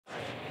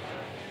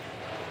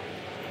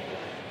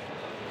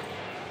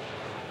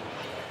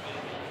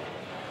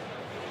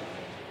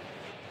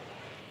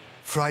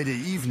Friday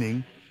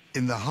evening,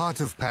 in the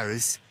heart of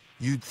Paris,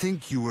 you'd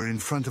think you were in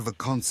front of a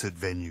concert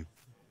venue.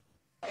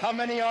 How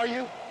many are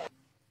you?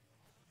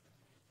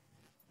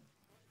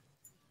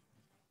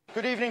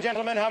 Good evening,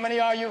 gentlemen. How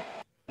many are you?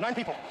 9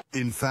 people.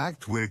 In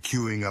fact, we're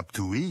queuing up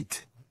to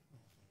eat.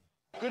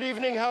 Good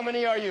evening. How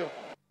many are you?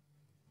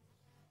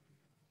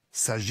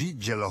 Sajid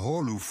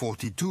Jelaholu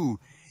 42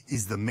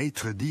 is the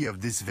maitre d' of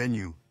this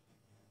venue.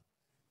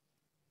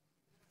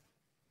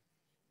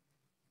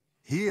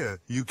 Here,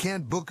 you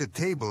can't book a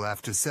table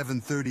after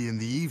 7:30 in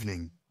the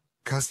evening.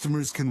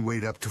 Customers can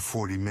wait up to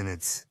 40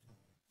 minutes.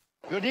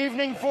 Good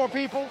evening, 4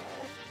 people.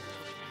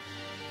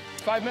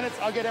 5 minutes,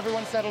 I'll get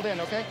everyone settled in,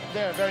 okay?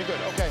 There, very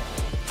good, okay.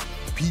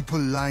 People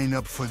line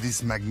up for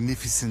this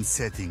magnificent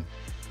setting,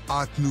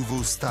 Art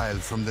Nouveau style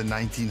from the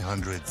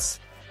 1900s.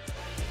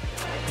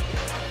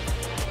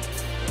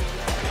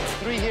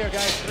 3 here,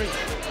 guys, 3.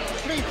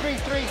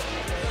 3.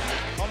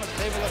 Almost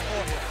table of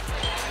 4 here.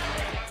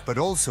 But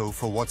also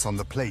for what's on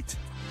the plate.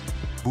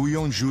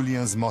 Bouillon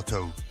Julien's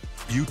motto,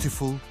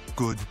 beautiful,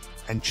 good,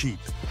 and cheap.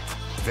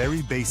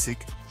 Very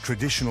basic,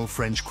 traditional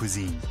French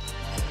cuisine.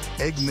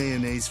 Egg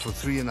mayonnaise for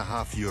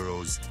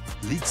 €3.50,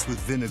 leeks with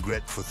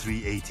vinaigrette for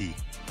 $3.80.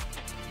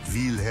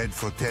 Veal head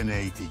for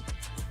 $10.80.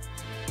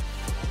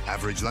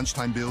 Average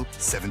lunchtime bill,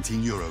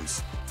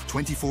 €17.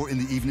 24 in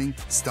the evening,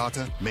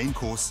 starter, main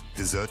course,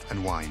 dessert,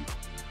 and wine.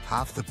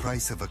 Half the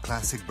price of a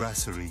classic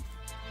brasserie.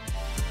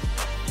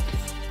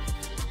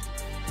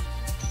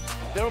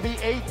 There'll be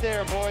 8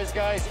 there, boys,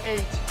 guys,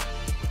 8.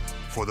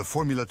 For the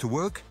formula to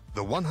work,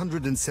 the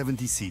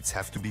 170 seats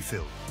have to be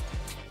filled.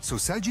 So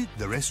Sajid,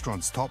 the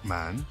restaurant's top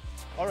man...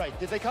 All right,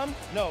 did they come?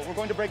 No, we're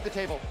going to break the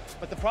table.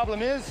 But the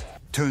problem is...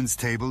 turns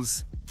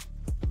tables,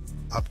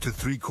 up to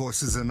 3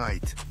 courses a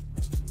night.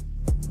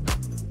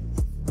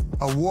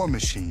 A war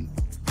machine.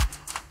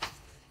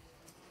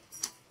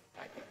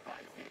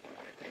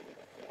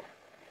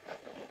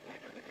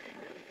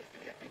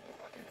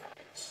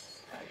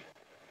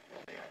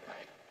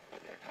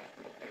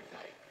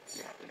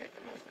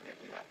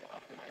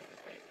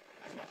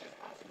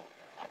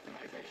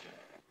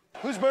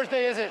 Whose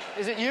birthday is it?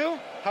 Is it you?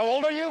 How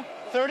old are you?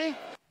 30?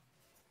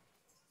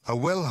 A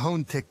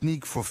well-honed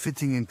technique for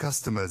fitting in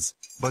customers,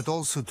 but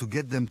also to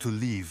get them to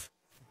leave.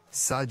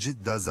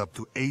 Sajid does up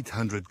to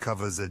 800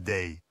 covers a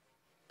day.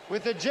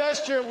 With a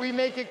gesture, we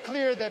make it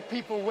clear that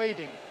people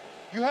waiting.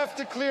 You have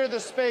to clear the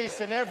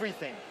space and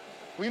everything.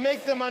 We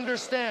make them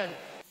understand,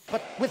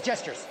 but with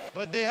gestures.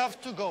 But they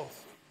have to go.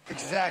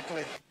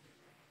 Exactly.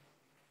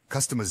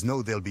 Customers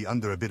know they'll be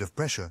under a bit of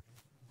pressure,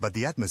 but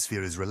the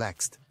atmosphere is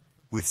relaxed.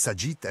 With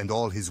Sajid and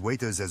all his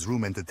waiters as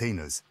room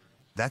entertainers.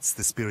 That's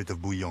the spirit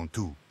of Bouillon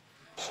too.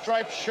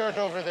 Striped shirt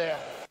over there.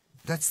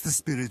 That's the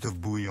spirit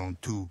of Bouillon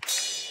too.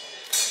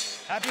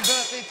 Happy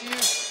birthday to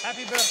you.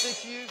 Happy birthday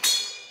to you.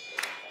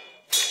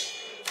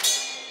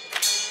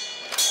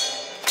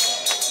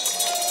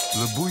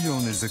 Le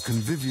Bouillon is a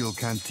convivial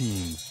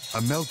canteen,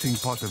 a melting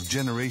pot of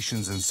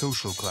generations and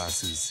social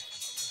classes,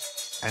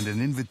 and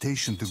an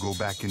invitation to go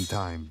back in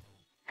time.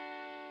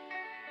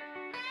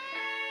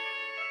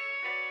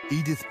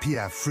 Edith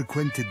Piaf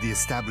frequented the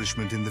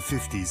establishment in the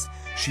 50s.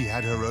 She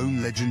had her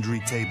own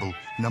legendary table,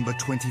 number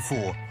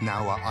 24,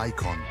 now an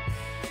icon.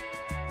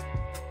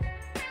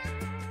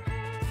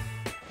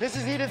 This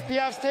is Edith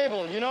Piaf's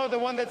table. You know, the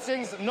one that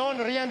sings Non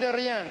rien de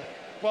rien.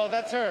 Well,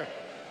 that's her.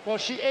 Well,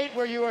 she ate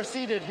where you are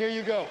seated. Here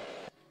you go.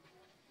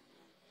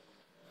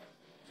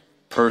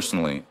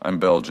 Personally, I'm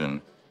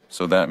Belgian,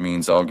 so that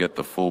means I'll get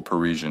the full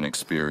Parisian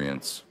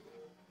experience.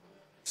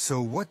 So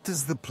what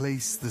does the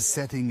place, the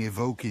setting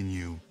evoke in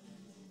you?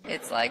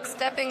 It's like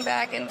stepping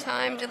back in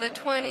time to the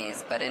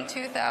 20s, but in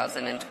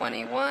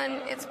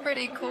 2021, it's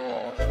pretty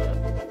cool.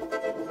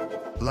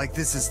 Like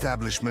this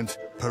establishment,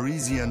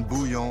 Parisian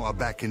bouillon are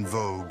back in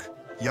vogue.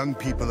 Young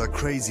people are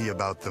crazy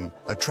about them,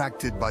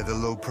 attracted by the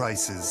low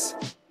prices.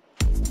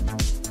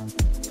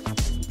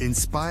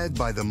 Inspired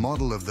by the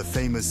model of the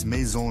famous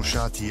Maison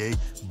Chartier,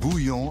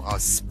 bouillon are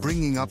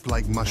springing up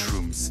like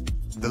mushrooms.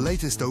 The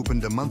latest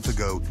opened a month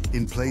ago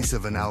in place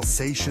of an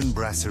Alsatian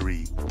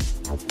brasserie.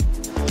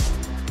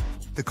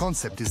 The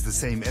concept is the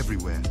same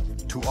everywhere,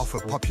 to offer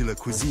popular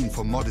cuisine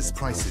for modest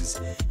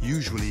prices,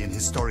 usually in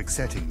historic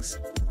settings.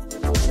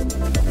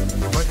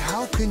 But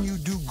how can you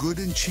do good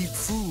and cheap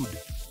food?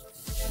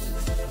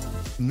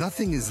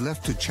 Nothing is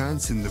left to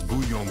chance in the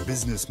bouillon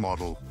business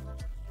model.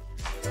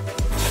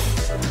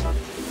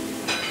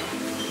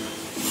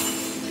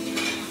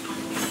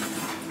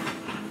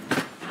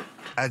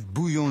 At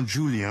Bouillon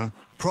Julien,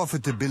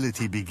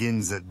 profitability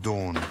begins at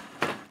dawn.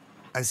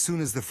 As soon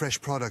as the fresh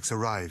products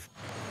arrive,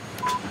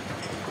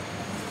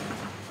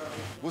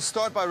 we'll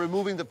start by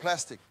removing the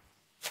plastic.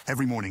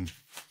 Every morning,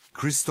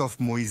 Christophe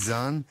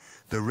Moisan,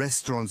 the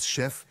restaurant's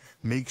chef,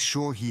 makes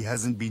sure he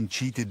hasn't been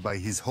cheated by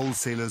his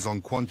wholesalers on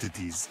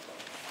quantities.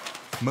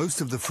 Most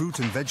of the fruit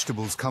and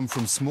vegetables come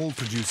from small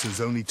producers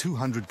only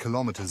 200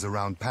 kilometers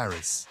around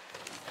Paris.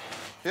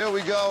 Here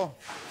we go.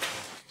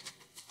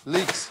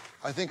 Leeks.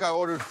 I think I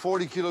ordered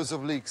 40 kilos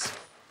of leeks.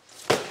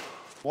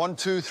 1,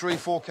 2, 3,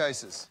 4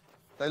 cases.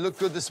 They look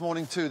good this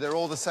morning too. They're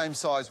all the same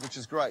size, which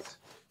is great.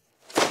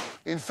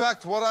 In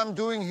fact, what I'm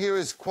doing here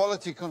is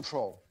quality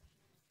control.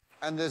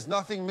 And there's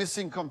nothing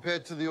missing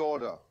compared to the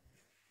order.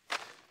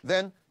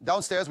 Then,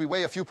 downstairs, we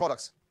weigh a few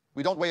products.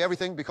 We don't weigh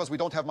everything because we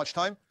don't have much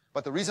time,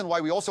 but the reason why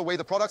we also weigh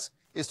the products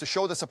is to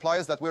show the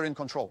suppliers that we're in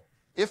control.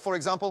 If, for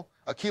example,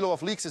 a kilo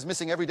of leeks is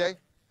missing every day,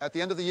 at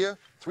the end of the year,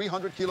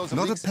 300 kilos of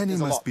leeks is a lot. Not a penny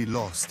must be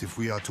lost if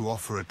we are to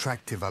offer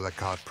attractive a la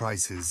carte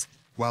prices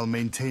while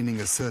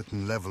maintaining a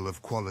certain level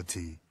of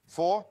quality.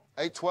 4,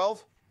 8,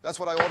 12, that's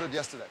what I ordered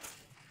yesterday.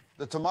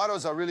 The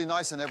tomatoes are really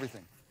nice and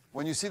everything.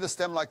 When you see the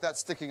stem like that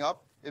sticking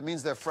up, it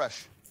means they're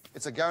fresh.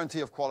 It's a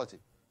guarantee of quality.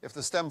 If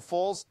the stem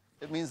falls,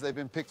 it means they've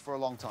been picked for a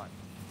long time.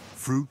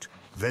 Fruit,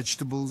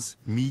 vegetables,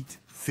 meat,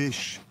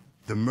 fish.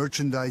 The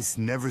merchandise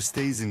never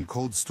stays in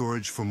cold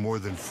storage for more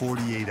than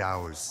 48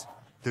 hours.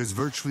 There's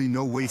virtually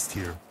no waste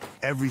here.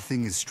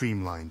 Everything is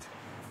streamlined.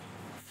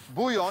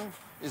 Bouillon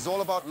is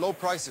all about low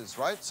prices,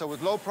 right? So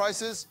with low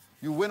prices,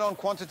 you win on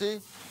quantity,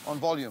 on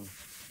volume.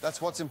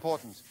 That's what's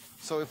important.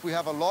 So if we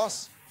have a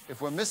loss, if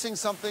we're missing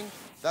something,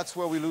 that's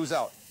where we lose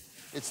out.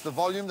 It's the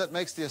volume that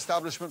makes the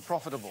establishment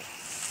profitable.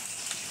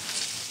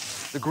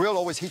 The grill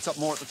always heats up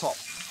more at the top.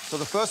 So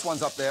the first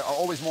ones up there are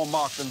always more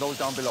marked than those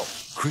down below.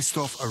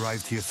 Christophe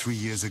arrived here 3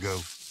 years ago.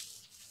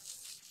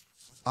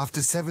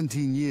 After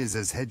 17 years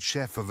as head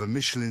chef of a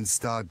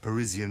Michelin-starred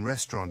Parisian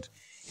restaurant,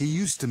 he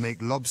used to make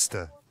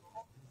lobster.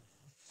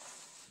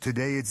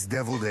 Today it's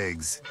deviled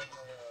eggs.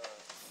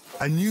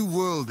 A new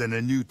world and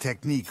a new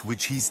technique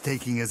which he's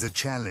taking as a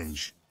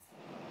challenge.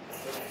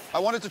 I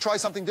wanted to try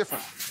something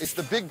different. It's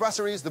the big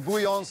brasseries, the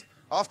bouillons.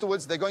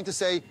 Afterwards, they're going to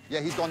say,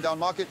 yeah, he's gone down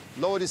market,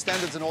 lowered his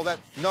standards and all that.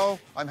 No,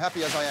 I'm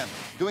happy as I am.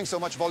 Doing so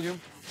much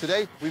volume.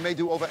 Today, we may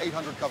do over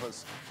 800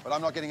 covers, but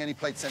I'm not getting any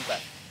plates sent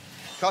back.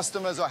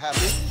 Customers are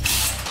happy.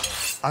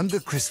 Under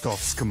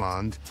Christophe's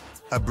command,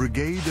 a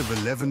brigade of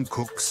 11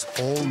 cooks,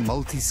 all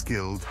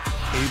multi-skilled,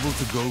 able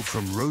to go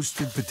from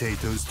roasted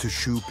potatoes to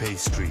choux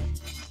pastry.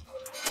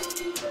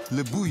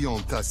 Le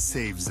Bouillon thus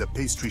saves the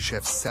pastry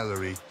chef's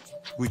salary,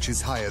 which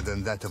is higher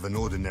than that of an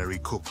ordinary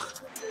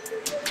cook.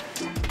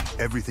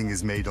 Everything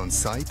is made on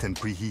site and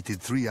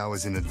preheated 3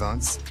 hours in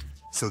advance,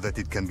 so that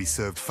it can be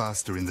served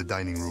faster in the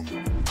dining room.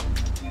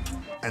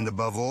 And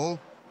above all,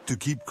 to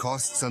keep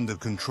costs under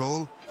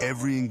control,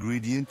 every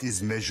ingredient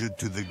is measured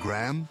to the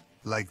gram,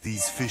 like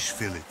these fish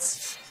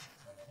fillets.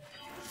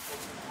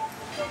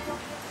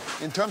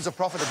 In terms of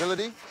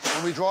profitability,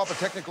 when we draw up a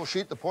technical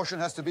sheet, the portion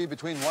has to be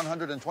between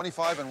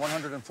 125 and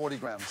 140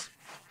 grams.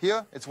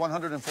 Here, it's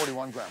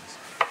 141 grams.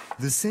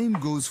 The same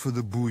goes for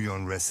the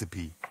bouillon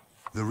recipe,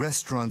 the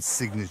restaurant's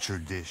signature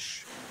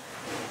dish.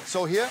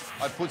 So here,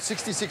 I put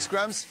 66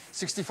 grams,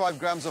 65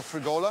 grams of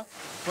frigola,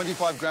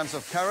 25 grams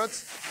of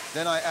carrots,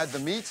 then I add the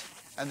meat,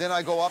 and then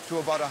I go up to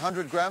about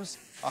 100 grams,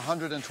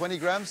 120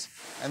 grams,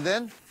 and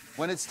then,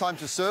 when it's time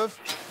to serve,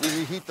 we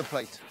reheat the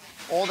plate.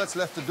 All that's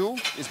left to do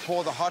is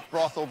pour the hot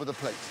broth over the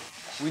plate.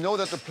 We know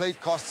that the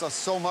plate costs us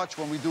so much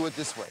when we do it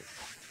this way.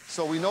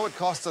 So we know it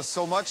costs us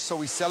so much, so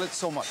we sell it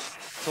so much.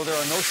 So there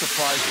are no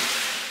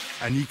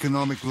surprises. An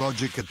economic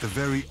logic at the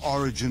very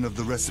origin of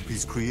the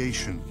recipe's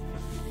creation.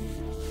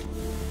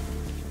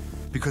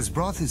 Because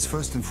broth is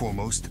first and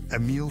foremost a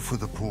meal for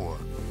the poor.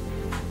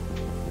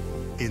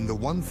 In the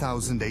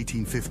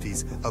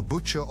 1850s, a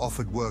butcher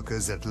offered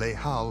workers at Les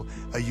Halles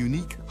a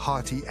unique,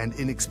 hearty and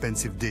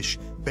inexpensive dish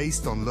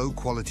based on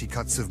low-quality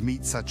cuts of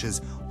meat such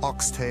as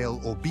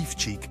oxtail or beef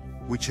cheek,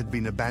 which had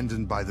been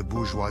abandoned by the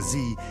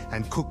bourgeoisie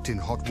and cooked in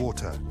hot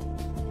water.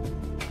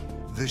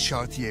 The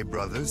Chartier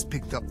brothers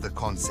picked up the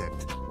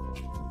concept.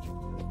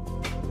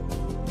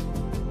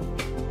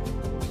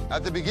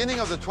 At the beginning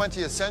of the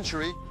 20th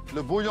century,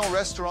 Le Bouillon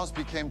restaurants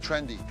became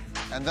trendy,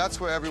 and that's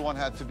where everyone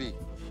had to be.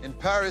 In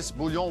Paris,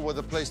 Bouillon were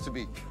the place to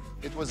be.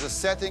 It was a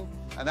setting,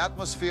 an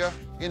atmosphere,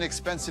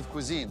 inexpensive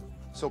cuisine,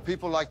 so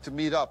people liked to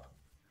meet up,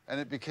 and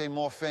it became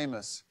more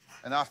famous.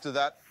 And after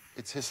that,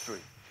 it's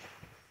history.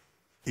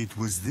 It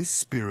was this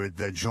spirit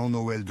that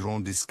Jean-Noël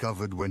Dron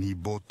discovered when he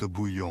bought the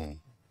Bouillon.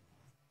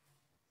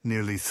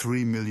 Nearly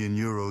 3 million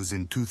euros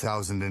in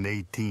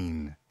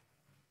 2018.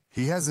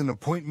 He has an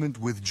appointment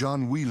with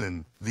John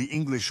Whelan, the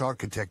English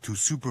architect who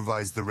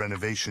supervised the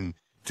renovation,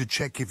 to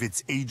check if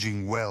it's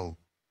aging well.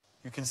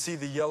 You can see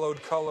the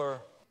yellowed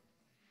color.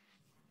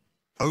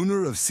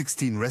 Owner of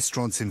 16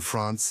 restaurants in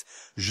France,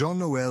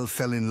 Jean-Noël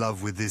fell in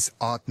love with this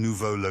Art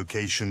Nouveau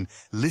location,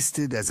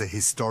 listed as a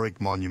historic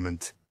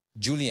monument.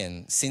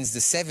 Julien, since the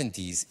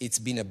 70s, it's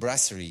been a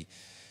brasserie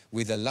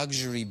with a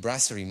luxury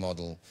brasserie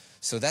model.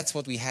 So that's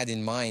what we had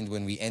in mind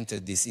when we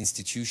entered this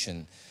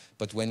institution.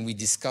 But when we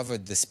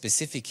discovered the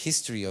specific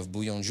history of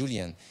Bouillon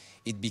Julien,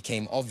 it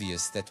became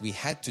obvious that we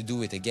had to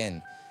do it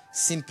again,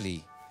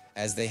 simply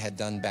as they had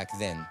done back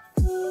then.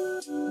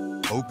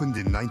 Opened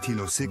in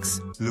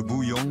 1906, Le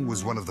Bouillon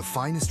was one of the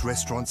finest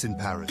restaurants in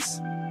Paris.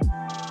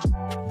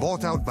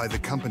 Bought out by the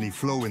company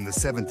Flo in the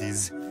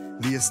 70s,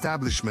 the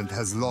establishment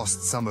has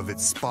lost some of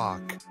its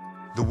spark.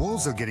 The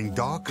walls are getting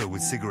darker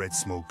with cigarette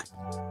smoke.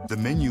 The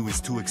menu is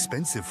too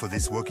expensive for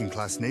this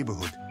working-class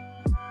neighborhood.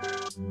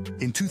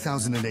 In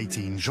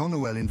 2018,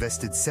 Jean-Noël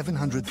invested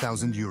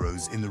 700,000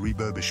 euros in the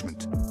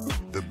refurbishment.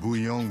 The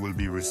bouillon will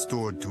be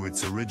restored to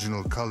its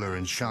original color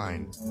and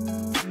shine.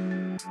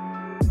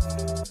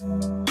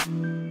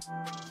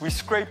 We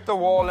scraped the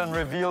wall and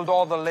revealed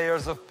all the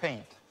layers of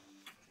paint.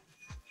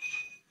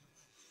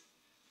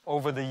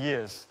 Over the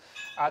years,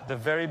 at the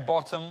very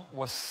bottom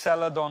was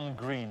celadon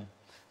green.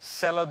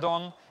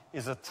 Celadon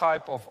is a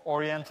type of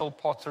oriental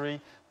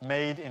pottery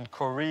made in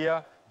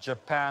Korea,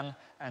 Japan,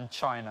 and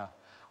China.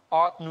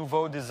 Art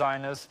Nouveau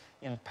designers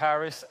in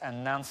Paris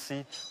and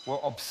Nancy were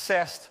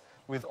obsessed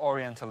with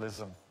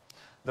Orientalism.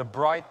 The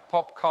bright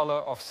pop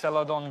color of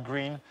celadon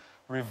green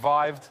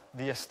revived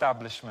the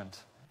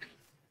establishment.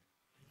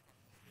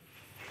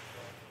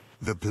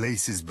 The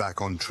place is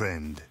back on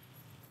trend.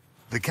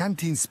 The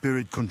canteen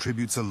spirit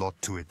contributes a lot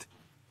to it,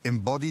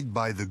 embodied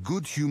by the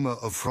good humor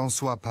of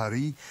François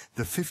Paris,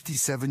 the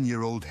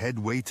 57-year-old head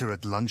waiter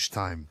at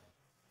lunchtime.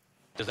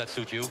 Does that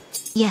suit you?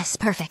 Yes,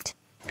 perfect.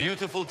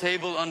 Beautiful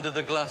table under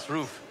the glass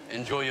roof.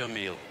 Enjoy your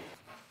meal.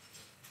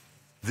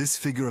 This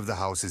figure of the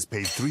house is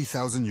paid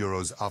 3,000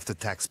 euros after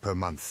tax per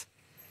month.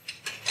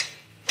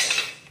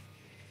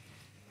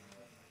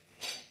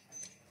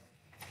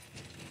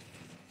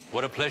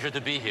 What a pleasure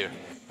to be here.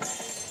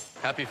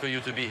 Happy for you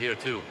to be here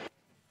too.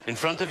 In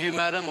front of you,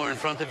 madam, or in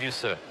front of you,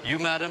 sir? You,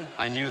 madam,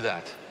 I knew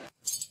that.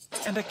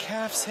 And a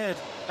calf's head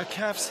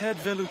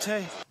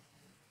velouté.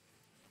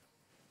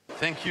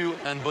 Thank you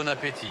and bon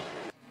appétit.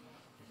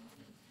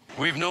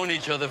 We've known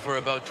each other for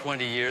about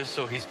 20 years,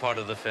 so he's part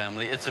of the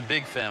family. It's a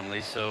big family,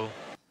 so...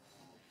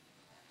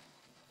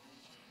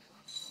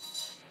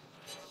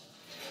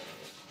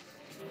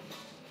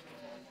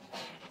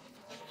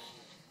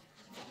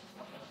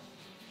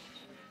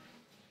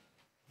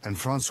 And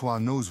Francois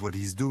knows what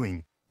he's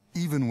doing,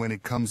 even when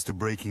it comes to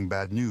breaking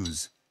bad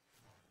news.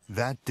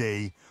 That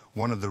day,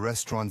 one of the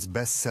restaurant's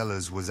best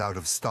sellers was out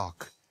of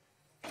stock.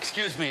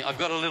 Excuse me, I've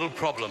got a little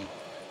problem.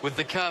 With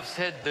the calf's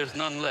head, there's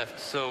none left,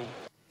 so...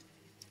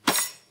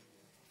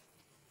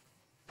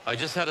 I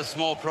just had a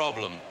small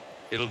problem.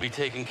 It'll be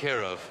taken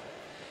care of.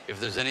 If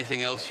there's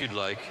anything else you'd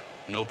like,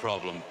 no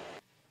problem.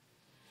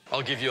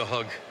 I'll give you a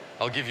hug.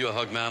 I'll give you a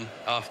hug, ma'am,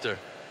 after.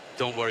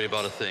 Don't worry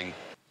about a thing.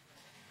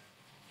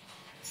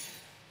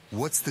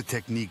 What's the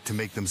technique to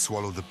make them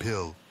swallow the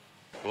pill?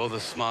 Well,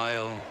 the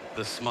smile.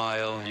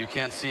 You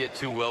can't see it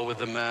too well with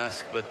the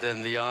mask, but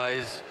then the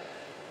eyes...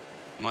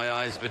 My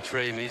eyes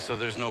betray me, so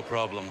there's no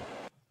problem.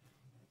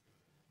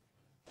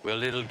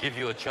 Well, it'll give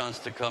you a chance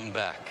to come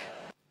back.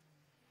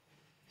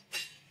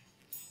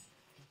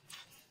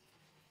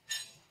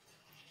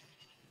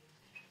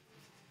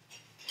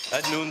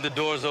 At noon, the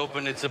doors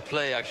open. It's a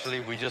play, actually.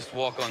 We just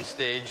walk on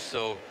stage,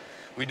 so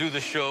we do the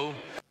show.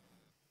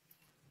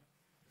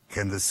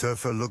 Can the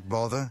surfer look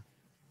bother?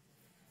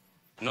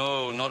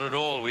 No, not at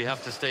all. We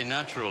have to stay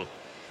natural.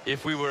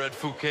 If we were at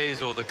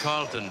Fouquet's or the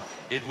Carlton,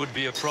 it would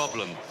be a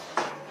problem.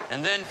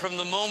 And then from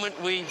the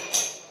moment we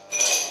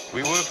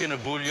work in a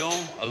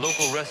Bouillon, a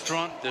local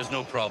restaurant, there's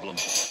no problem.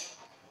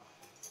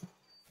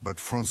 But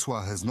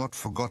Francois has not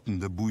forgotten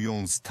the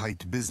Bouillon's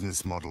tight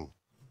business model.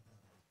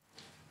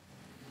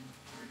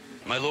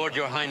 My lord,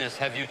 your highness,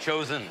 have you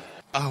chosen?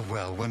 Oh,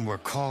 well, when we're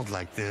called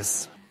like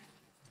this...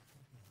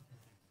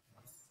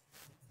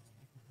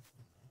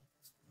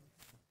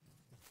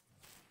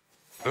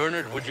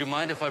 Bernard, would you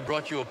mind if I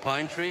brought you a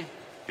pine tree?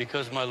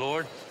 Because, my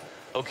lord,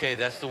 okay,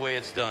 that's the way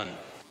it's done.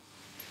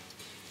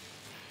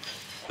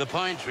 The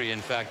pine tree,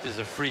 in fact, is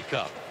a free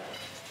cup.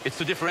 It's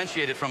to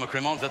differentiate it from a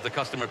cremant that the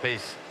customer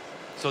pays,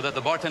 so that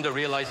the bartender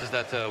realizes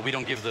that we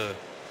don't give the...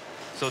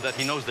 so that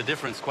he knows the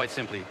difference, quite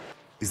simply.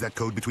 Is that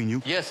code between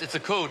you? Yes, it's a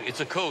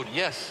code,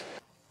 yes.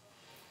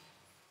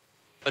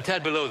 A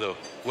tad below, though.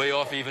 Way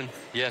off even?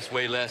 Yes,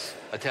 way less.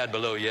 A tad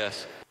below,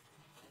 yes.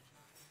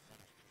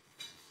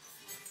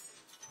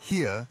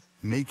 Here,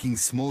 making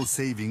small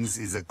savings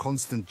is a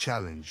constant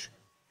challenge,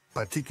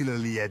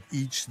 particularly at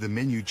each the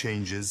menu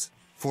changes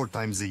 4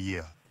 times a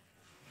year.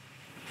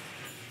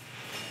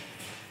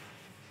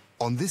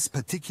 On this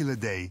particular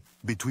day,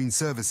 between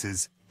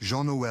services,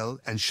 Jean-Noël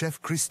and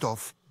Chef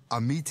Christophe are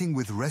meeting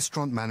with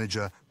restaurant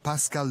manager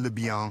Pascal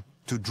Lebihan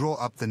to draw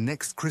up the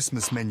next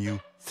Christmas menu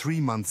 3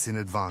 months in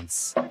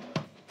advance.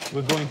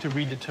 We're going to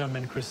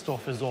redetermine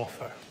Christophe's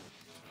offer.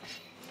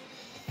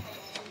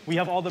 We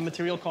have all the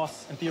material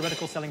costs and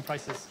theoretical selling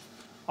prices.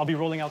 I'll be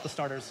rolling out the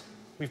starters.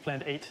 We've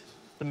planned 8,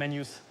 the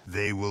menus.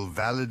 They will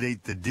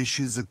validate the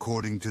dishes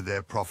according to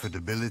their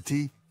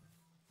profitability.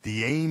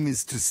 The aim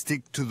is to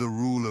stick to the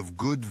rule of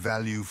good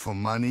value for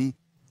money,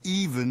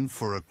 even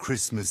for a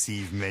Christmas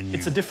Eve menu.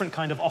 It's a different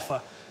kind of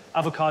offer.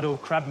 Avocado,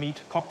 crab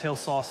meat, cocktail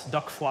sauce,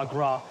 duck foie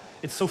gras.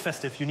 It's so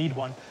festive, you need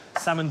one.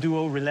 Salmon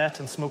duo, rillette,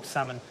 and smoked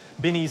salmon.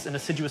 Binnies and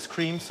acidulous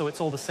cream, so it's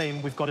all the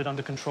same. We've got it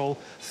under control.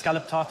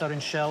 Scallop tartare in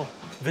shell,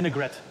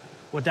 vinaigrette.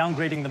 We're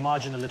downgrading the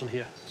margin a little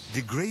here.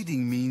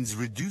 Degrading means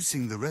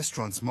reducing the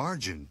restaurant's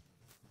margin.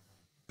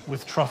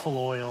 With truffle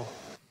oil.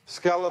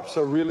 Scallops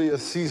are really a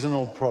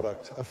seasonal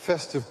product, a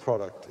festive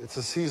product. It's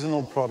a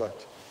seasonal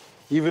product,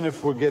 even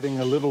if we're getting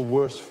a little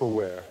worse for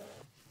wear.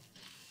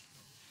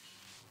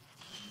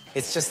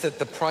 It's just that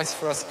the price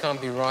for us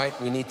can't be right.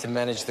 We need to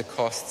manage the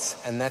costs,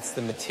 and that's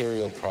the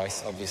material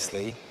price,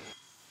 obviously.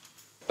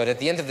 But at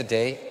the end of the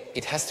day,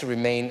 it has to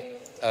remain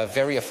a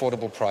very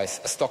affordable price,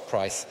 a stock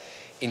price.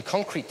 In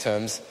concrete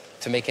terms,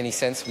 to make any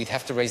sense, we'd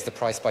have to raise the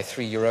price by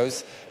 3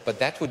 euros, but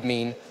that would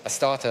mean a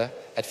starter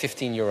at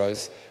 15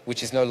 euros,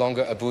 which is no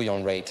longer a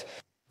bouillon rate.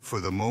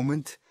 For the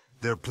moment,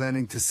 they're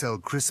planning to sell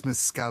Christmas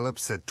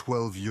scallops at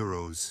 12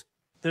 euros.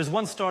 There's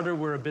one starter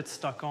we're a bit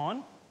stuck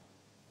on,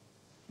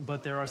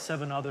 but there are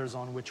 7 others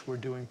on which we're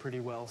doing pretty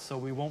well. So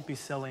we won't be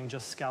selling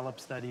just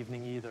scallops that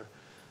evening either.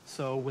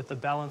 So with the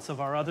balance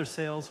of our other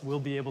sales, we'll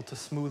be able to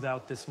smooth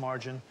out this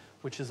margin,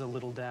 which is a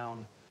little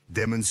down.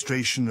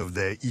 Demonstration of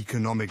their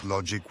economic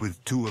logic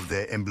with 2 of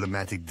their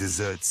emblematic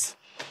desserts.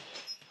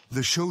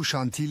 The Chaud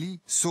Chantilly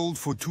sold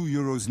for 2,90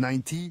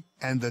 euros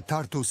and the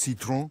Tarte au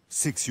Citron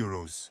 6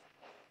 euros.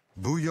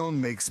 Bouillon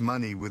makes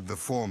money with the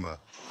former,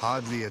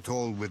 hardly at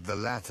all with the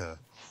latter.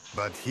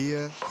 But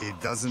here,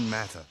 it doesn't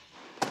matter.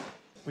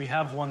 We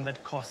have one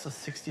that costs us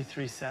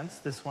 63 cents.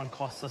 This one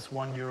costs us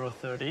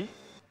 €1.30.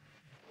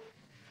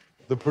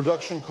 The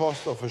production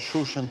cost of a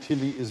Chaud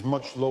Chantilly is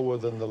much lower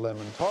than the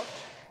lemon tart,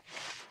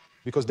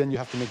 because then you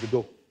have to make the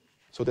dough.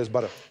 So there's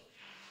butter.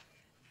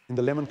 In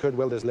the lemon curd,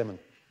 well, there's lemon,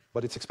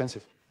 but it's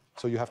expensive.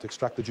 So you have to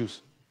extract the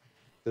juice.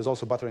 There's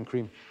also butter and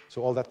cream.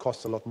 So all that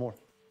costs a lot more.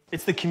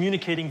 It's the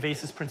communicating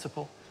basis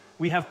principle.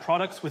 We have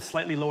products with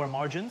slightly lower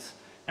margins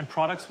and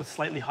products with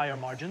slightly higher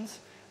margins,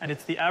 and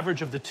it's the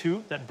average of the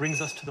two that brings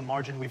us to the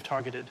margin we've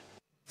targeted.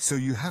 So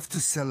you have to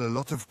sell a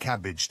lot of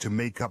cabbage to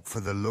make up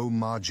for the low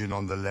margin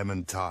on the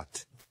lemon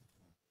tart.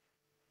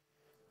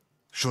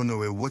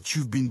 Jean-Noël, what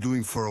you've been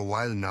doing for a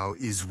while now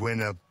is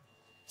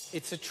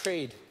It's a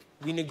trade.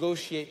 We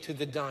negotiate to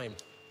the dime.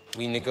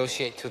 We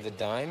negotiate to the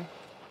dime.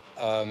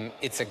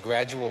 It's a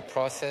gradual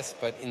process,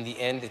 but in the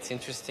end, it's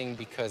interesting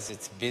because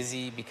it's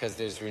busy, because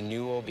there's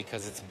renewal,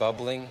 because it's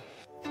bubbling.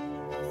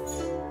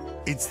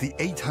 It's the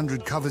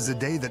 800 covers a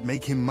day that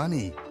make him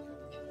money.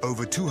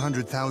 Over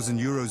 200,000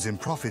 euros in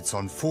profits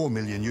on 4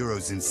 million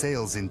euros in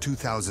sales in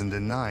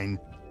 2009,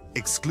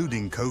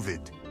 excluding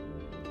COVID.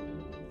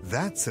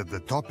 That's at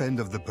the top end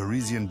of the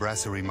Parisian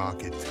brasserie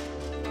market.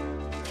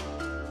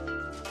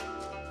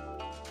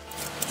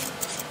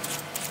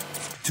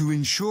 To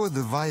ensure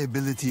the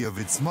viability of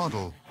its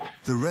model,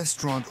 the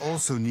restaurant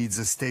also needs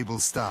a stable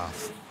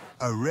staff,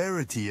 a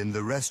rarity in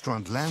the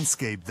restaurant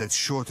landscape that's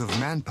short of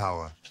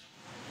manpower.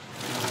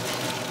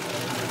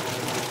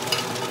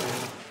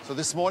 So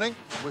this morning,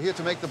 we're here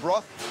to make the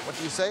broth. What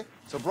do you say?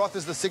 So broth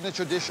is the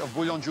signature dish of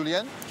Bouillon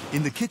Julien.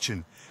 In the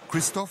kitchen,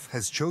 Christophe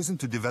has chosen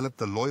to develop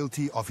the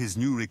loyalty of his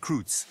new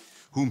recruits,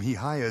 whom he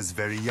hires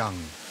very young.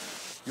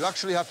 You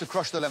actually have to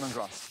crush the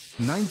lemongrass.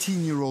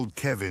 19-year-old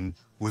Kevin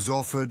was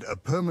offered a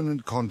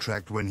permanent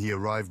contract when he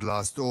arrived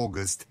last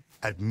August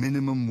at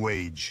minimum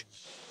wage.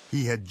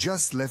 He had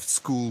just left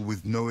school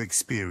with no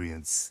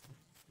experience.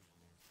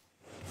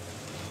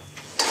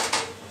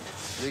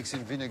 Leeks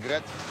in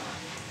vinaigrette.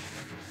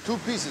 2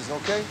 pieces,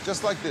 okay?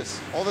 Just like this,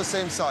 all the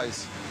same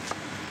size.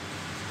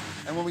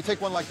 And when we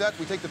take one like that,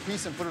 we take the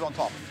piece and put it on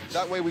top.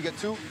 That way we get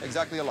 2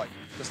 exactly alike,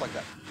 just like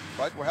that,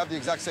 right? We'll have the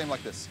exact same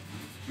like this.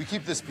 We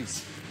keep this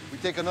piece. We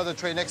take another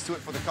tray next to it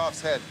for the calf's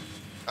head.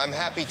 I'm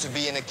happy to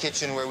be in a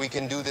kitchen where we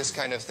can do this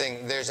kind of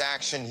thing. There's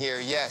action here,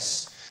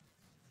 yes.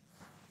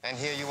 And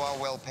here you are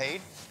well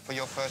paid for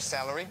your first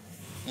salary?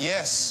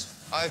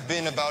 Yes, I've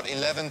been about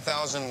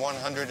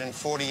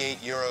 11,148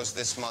 euros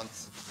this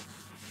month.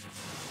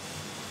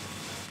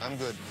 I'm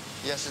good.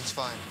 Yes, it's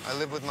fine. I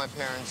live with my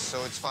parents,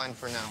 so it's fine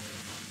for now.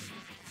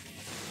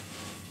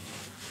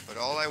 But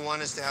all I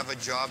want is to have a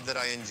job that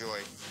I enjoy.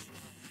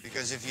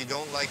 Because if you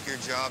don't like your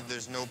job,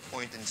 there's no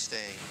point in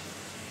staying.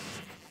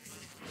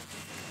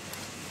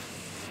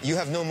 You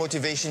have no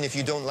motivation if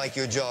you don't like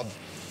your job.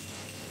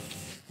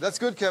 That's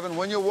good, Kevin.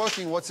 When you're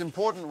working, what's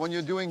important when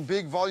you're doing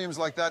big volumes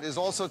like that is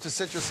also to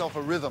set yourself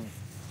a rhythm.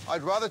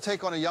 I'd rather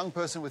take on a young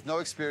person with no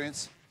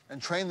experience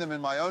and train them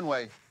in my own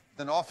way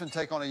than often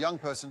take on a young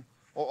person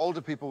or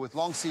older people with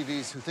long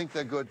CVs who think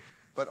they're good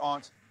but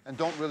aren't and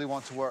don't really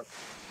want to work.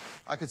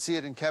 I could see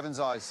it in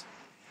Kevin's eyes.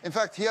 In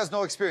fact, he has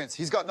no experience.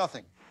 He's got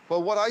nothing.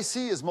 But what I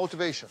see is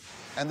motivation,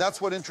 and that's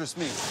what interests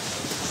me.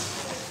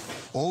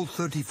 All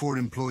 34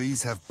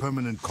 employees have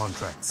permanent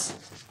contracts.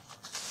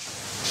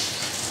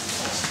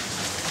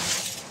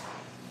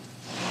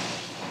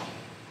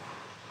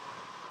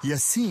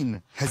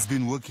 Yassine has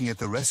been working at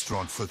the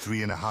restaurant for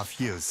 3.5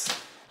 years.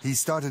 He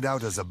started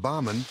out as a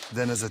barman,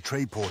 then as a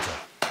tray porter.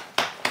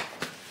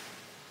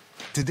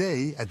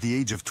 Today, at the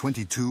age of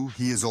 22,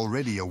 he is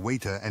already a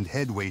waiter and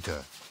head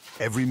waiter.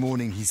 Every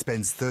morning he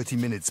spends 30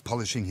 minutes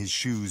polishing his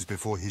shoes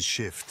before his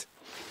shift.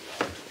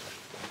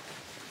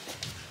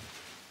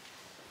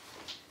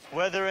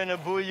 Whether in a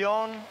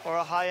bouillon or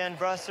a high-end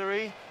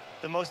brasserie,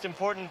 the most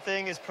important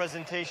thing is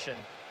presentation.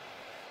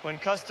 When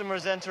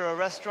customers enter a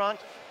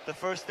restaurant, the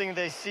first thing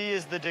they see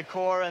is the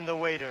decor and the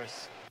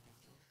waiters.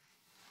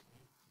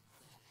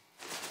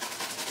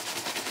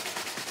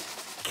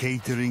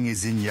 Catering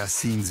is in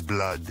Yassine's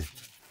blood.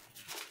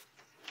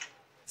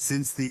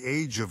 Since the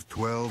age of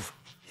 12,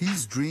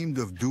 he's dreamed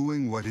of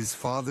doing what his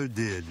father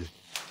did.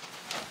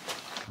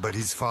 But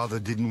his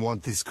father didn't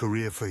want this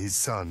career for his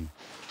son.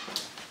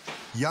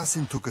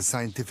 Yasin took a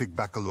scientific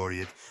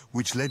baccalaureate,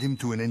 which led him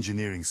to an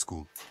engineering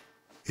school.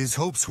 His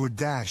hopes were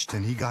dashed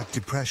and he got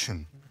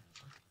depression.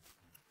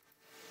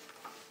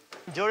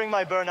 During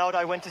my burnout,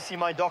 I went to see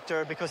my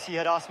doctor because he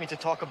had asked me to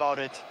talk about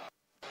it.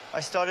 I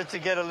started to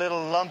get a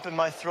little lump in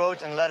my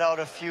throat and let out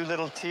a few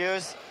little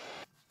tears.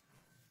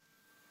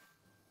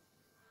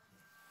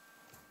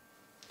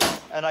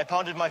 And I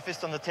pounded my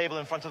fist on the table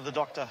in front of the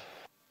doctor.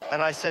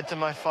 And I said to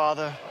my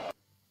father,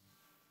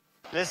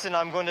 listen,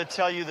 I'm going to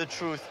tell you the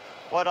truth.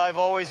 What I've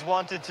always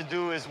wanted to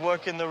do is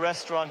work in the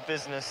restaurant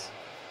business.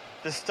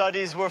 The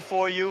studies were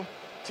for you,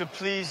 to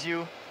please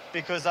you,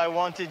 because I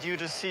wanted you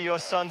to see your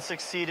son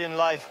succeed in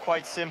life,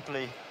 quite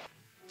simply.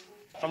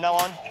 From now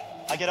on,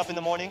 I get up in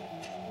the morning,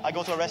 I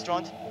go to a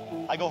restaurant,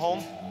 I go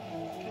home,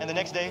 and the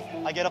next day,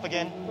 I get up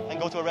again and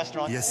go to a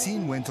restaurant.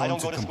 Yasin went on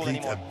to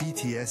complete a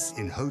BTS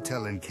in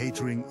hotel and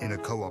catering in a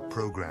co-op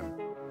program.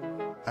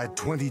 At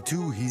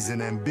 22, he's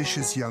an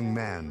ambitious young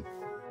man.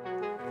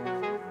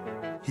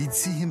 He'd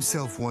see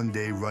himself one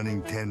day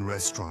running 10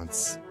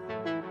 restaurants.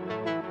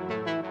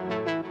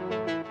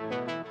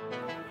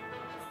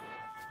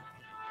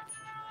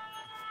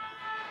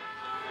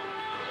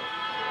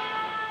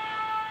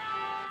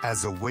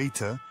 As a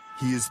waiter,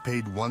 he is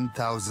paid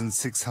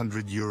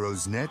 1,600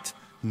 euros net,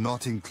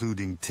 not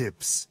including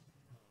tips.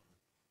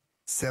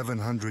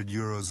 700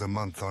 euros a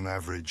month on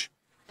average.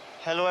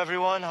 Hello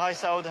everyone, hi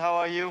Saud, how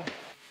are you?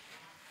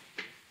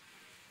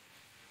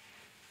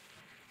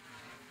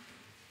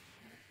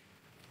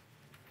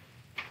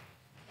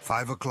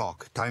 Five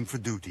o'clock, time for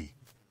duty.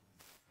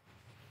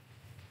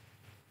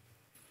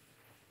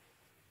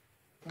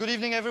 Good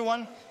evening,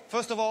 everyone.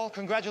 First of all,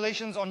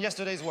 congratulations on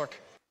yesterday's work.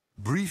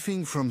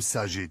 Briefing from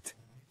Sajid,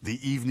 the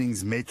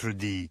evening's maitre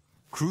d',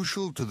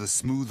 crucial to the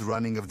smooth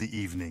running of the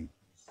evening.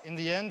 In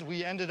the end,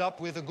 we ended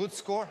up with a good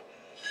score.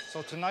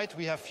 So tonight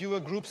we have fewer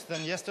groups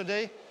than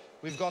yesterday.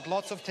 We've got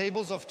lots of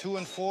tables of 2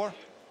 and 4.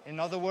 In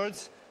other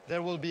words,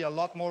 there will be a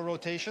lot more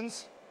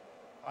rotations.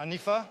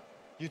 Anifa,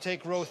 you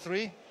take row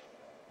 3.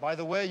 By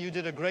the way, you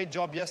did a great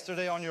job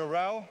yesterday on your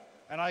row,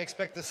 and I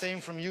expect the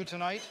same from you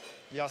tonight.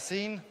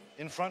 Yasin,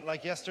 in front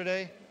like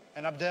yesterday,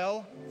 and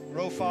Abdel,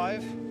 row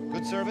 5.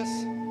 Good service.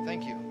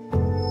 Thank you.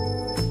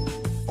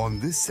 On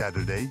this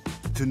Saturday,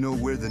 to know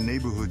where the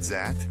neighborhood's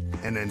at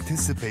and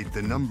anticipate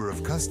the number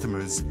of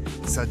customers,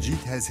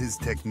 Sajid has his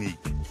technique.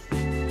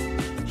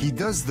 He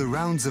does the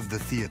rounds of the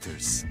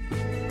theaters.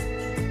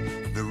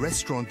 The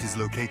restaurant is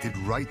located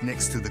right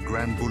next to the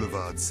Grand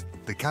Boulevards,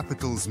 the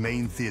capital's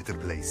main theater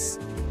place.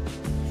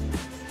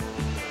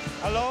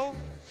 Hello,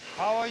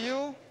 how are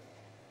you?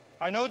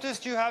 I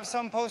noticed you have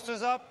some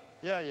posters up.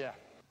 Yeah.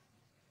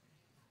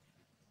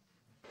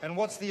 And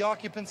what's the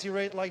occupancy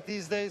rate like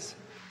these days?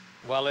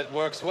 Well, it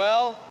works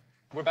well.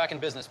 We're back in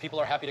business. People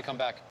are happy to come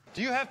back.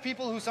 Do you have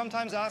people who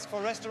sometimes ask for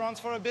restaurants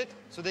for a bit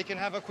so they can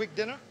have a quick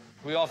dinner?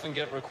 We often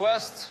get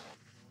requests.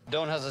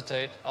 Don't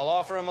hesitate. I'll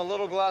offer him a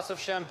little glass of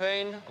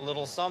champagne, a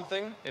little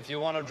something. If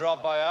you want to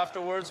drop by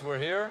afterwards, we're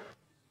here.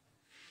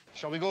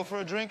 Shall we go for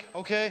a drink?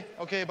 Okay,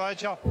 bye,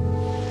 ciao.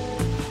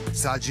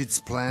 Sajid's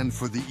plan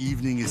for the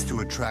evening is to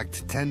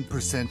attract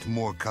 10%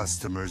 more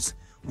customers,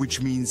 which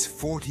means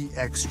 40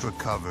 extra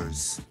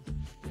covers.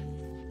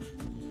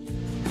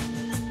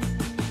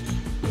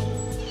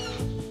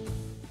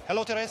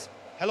 Hello, Therese.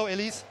 Hello,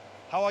 Elise.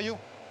 How are you?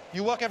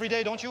 You work every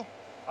day, don't you?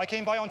 I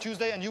came by on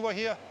Tuesday and you were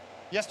here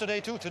yesterday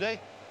too, today.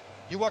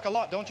 You work a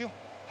lot, don't you?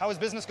 How is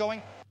business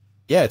going?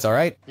 Yeah, it's all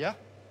right. Yeah?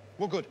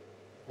 Well, good.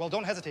 Well,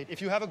 don't hesitate.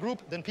 If you have a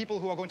group, then people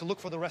who are going to look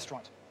for the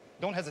restaurant.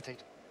 Don't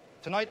hesitate.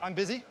 Tonight, I'm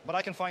busy, but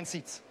I can find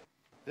seats.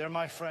 They're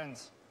my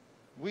friends.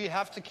 We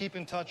have to keep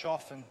in touch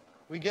often.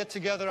 We get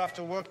together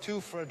after work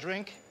too for a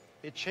drink.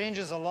 It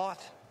changes a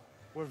lot.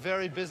 We're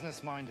very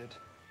business-minded.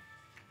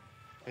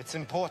 It's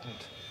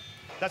important.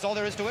 That's all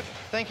there is to it.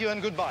 Thank you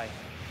and goodbye.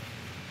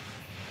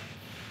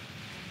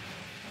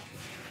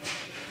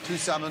 2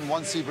 salmon,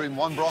 1 sea bream,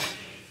 1 broth.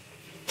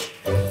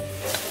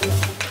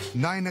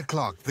 9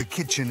 o'clock, the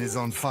kitchen is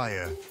on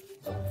fire.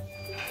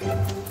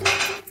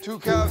 2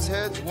 calves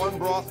heads, 1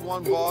 broth,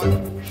 1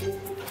 bone.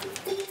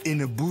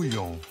 In a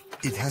bouillon,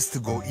 it has to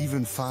go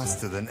even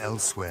faster than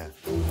elsewhere.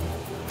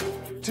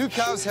 2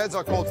 calves heads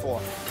are called for.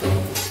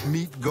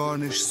 Meat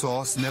garnish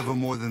sauce, never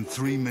more than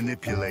 3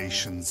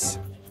 manipulations.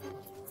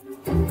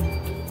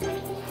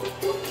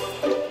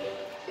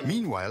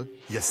 Meanwhile,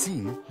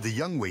 Yasin, the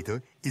young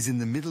waiter, is in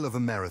the middle of a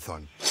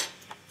marathon.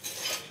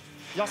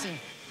 Yasin,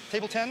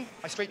 table 10,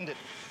 I straightened it.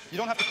 You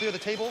don't have to clear the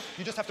table,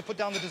 you just have to put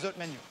down the dessert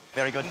menu.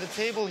 Very good. And the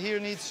table here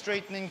needs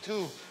straightening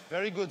too.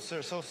 Very good,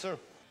 sir. So, sir.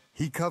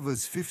 He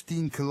covers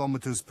 15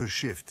 kilometers per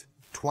shift,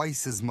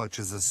 twice as much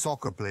as a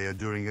soccer player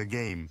during a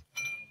game.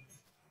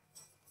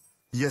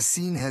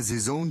 Yasin has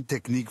his own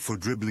technique for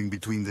dribbling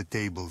between the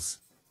tables.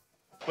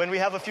 When we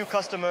have a few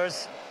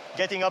customers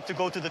getting up to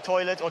go to the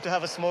toilet or to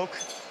have a smoke,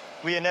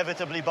 we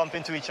inevitably bump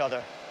into each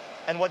other.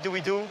 And what do?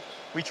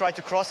 We try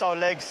to cross our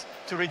legs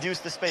to reduce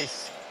the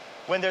space.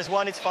 When there's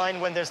one, it's fine.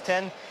 When there's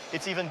 10,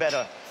 it's even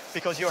better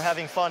because you're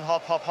having fun,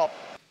 hop, hop, hop.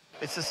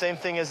 It's the same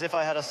thing as if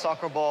I had a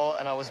soccer ball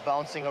and I was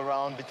bouncing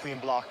around between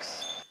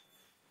blocks.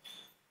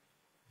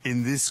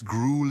 In this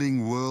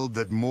grueling world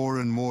that more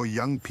and more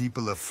young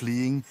people are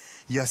fleeing,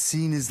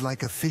 Yassine is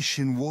like a fish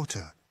in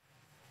water.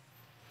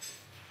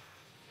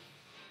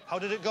 How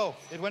did it go?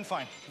 It went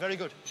fine. Very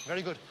good.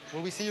 Very good.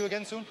 Will we see you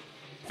again soon?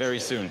 Very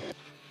soon.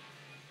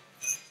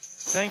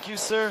 Thank you,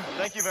 sir.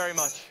 Thank you very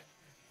much.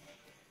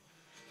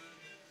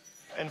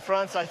 In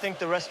France, I think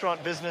the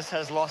restaurant business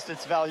has lost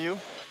its value.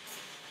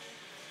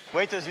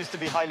 Waiters used to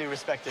be highly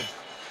respected.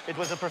 It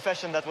was a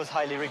profession that was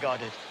highly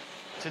regarded.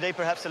 Today,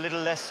 perhaps a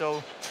little less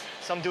so.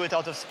 Some do it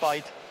out of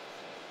spite.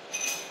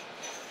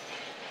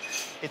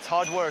 It's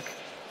hard work,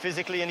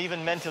 physically and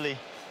even mentally.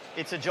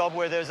 It's a job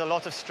where there's a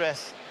lot of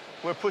stress.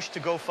 We're pushed to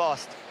go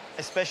fast,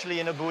 especially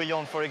in a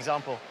bouillon, for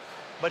example.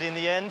 But in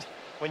the end,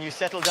 when you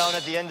settle down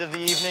at the end of the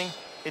evening,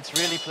 it's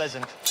really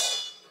pleasant.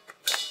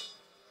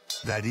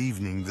 That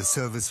evening, the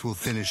service will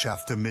finish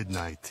after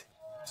midnight.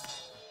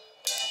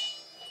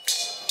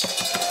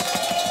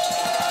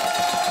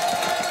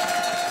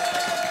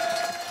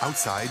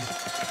 Outside,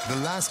 the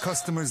last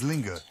customers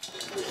linger.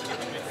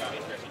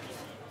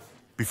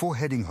 Before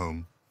heading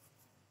home,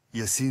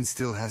 Yassine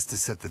still has to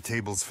set the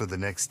tables for the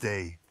next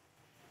day.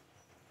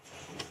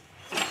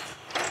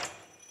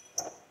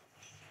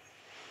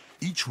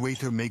 Each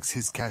waiter makes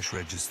his cash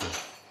register.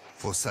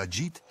 For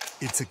Sajid,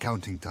 it's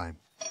accounting time.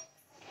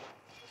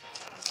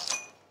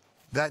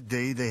 That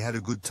day, they had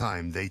a good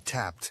time. They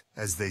tapped,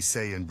 as they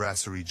say in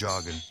brasserie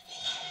jargon.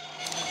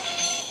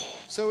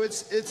 So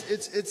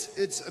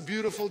it's a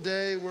beautiful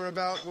day.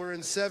 We're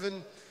in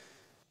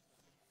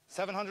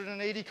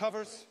 780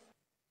 covers.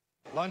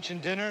 Lunch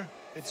and dinner.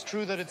 It's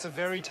true that it's a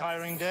very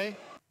tiring day.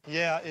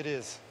 Yeah, it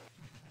is.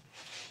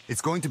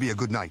 It's going to be a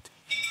good night.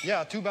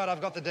 Yeah, too bad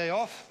I've got the day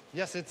off.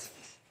 Yes, it's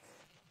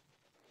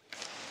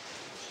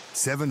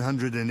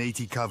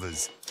 780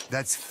 covers.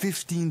 That's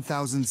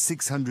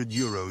 15,600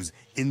 euros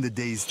in the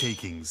day's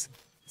takings.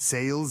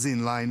 Sales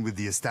in line with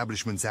the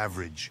establishment's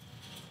average.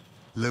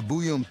 Le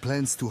Bouillon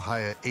plans to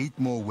hire 8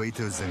 more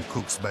waiters and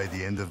cooks by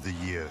the end of the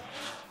year.